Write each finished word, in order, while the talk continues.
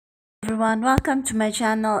everyone, welcome to my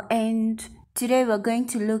channel, and today we're going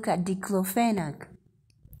to look at Diclofenac.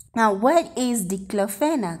 Now, what is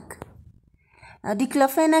Diclofenac?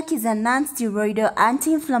 Diclofenac is a non-steroidal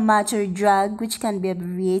anti-inflammatory drug which can be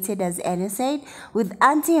abbreviated as NSAID with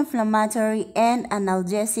anti-inflammatory and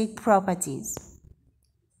analgesic properties.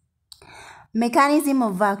 Mechanism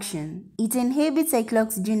of action: it inhibits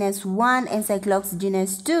cyclooxygenase 1 and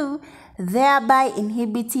cyclooxygenase 2, thereby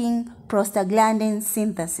inhibiting prostaglandin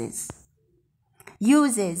synthesis.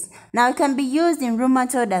 Uses: now it can be used in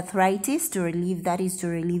rheumatoid arthritis to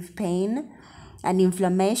relieve pain and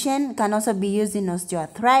inflammation. It can also be used in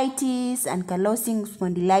osteoarthritis and ankylosing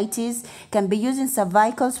spondylitis. It can be used in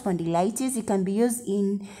cervical spondylitis. It can be used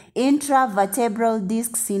in intravertebral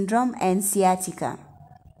disc syndrome and sciatica.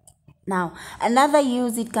 Now, another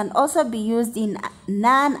use, it can also be used in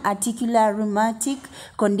non-articular rheumatic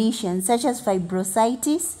conditions such as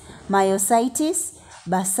fibrositis, myositis,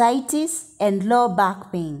 bursitis, and low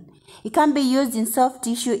back pain. It can be used in soft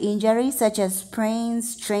tissue injuries such as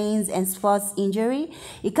sprains, strains, and sports injury.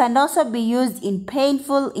 It can also be used in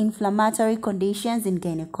painful inflammatory conditions in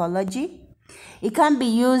gynecology. It can be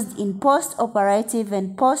used in post-operative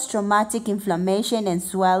and post-traumatic inflammation and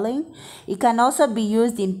swelling. It can also be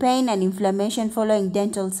used in pain and inflammation following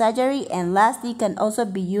dental surgery. And lastly, it can also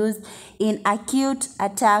be used in acute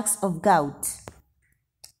attacks of gout.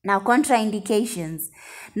 Now, contraindications.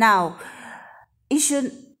 Now, it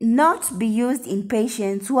should not be used in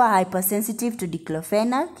patients who are hypersensitive to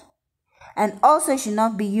diclofenac, and also should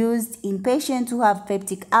not be used in patients who have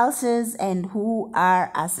peptic ulcers and who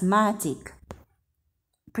are asthmatic.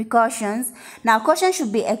 Precautions. Now, caution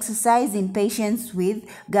should be exercised in patients with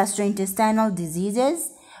gastrointestinal diseases,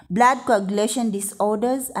 blood coagulation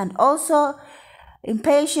disorders, and also in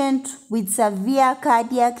patients with severe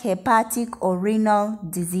cardiac, hepatic, or renal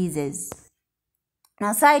diseases.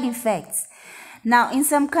 Now, side effects. Now, in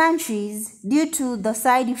some countries, due to the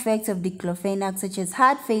side effects of diclofenac, such as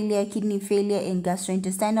heart failure, kidney failure, and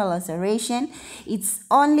gastrointestinal ulceration, it's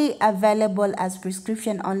only available as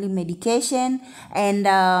prescription-only medication. And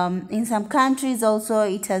in some countries also,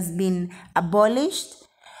 it has been abolished.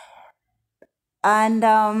 And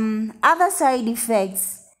other side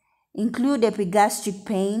effects include epigastric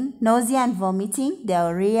pain, nausea and vomiting,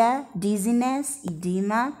 diarrhea, dizziness,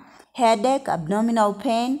 edema, headache, abdominal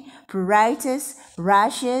pain, pruritus,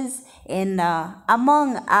 rashes, and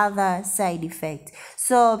among other side effects.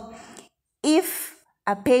 So if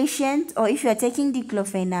a patient, or if you are taking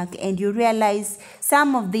diclofenac and you realize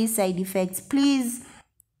some of these side effects, please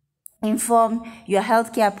inform your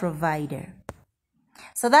healthcare provider.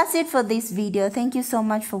 So that's it for this video. Thank you so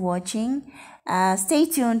much for watching. Stay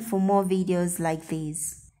tuned for more videos like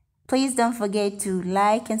these. Please don't forget to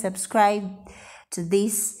like and subscribe to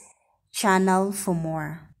this channel for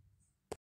more.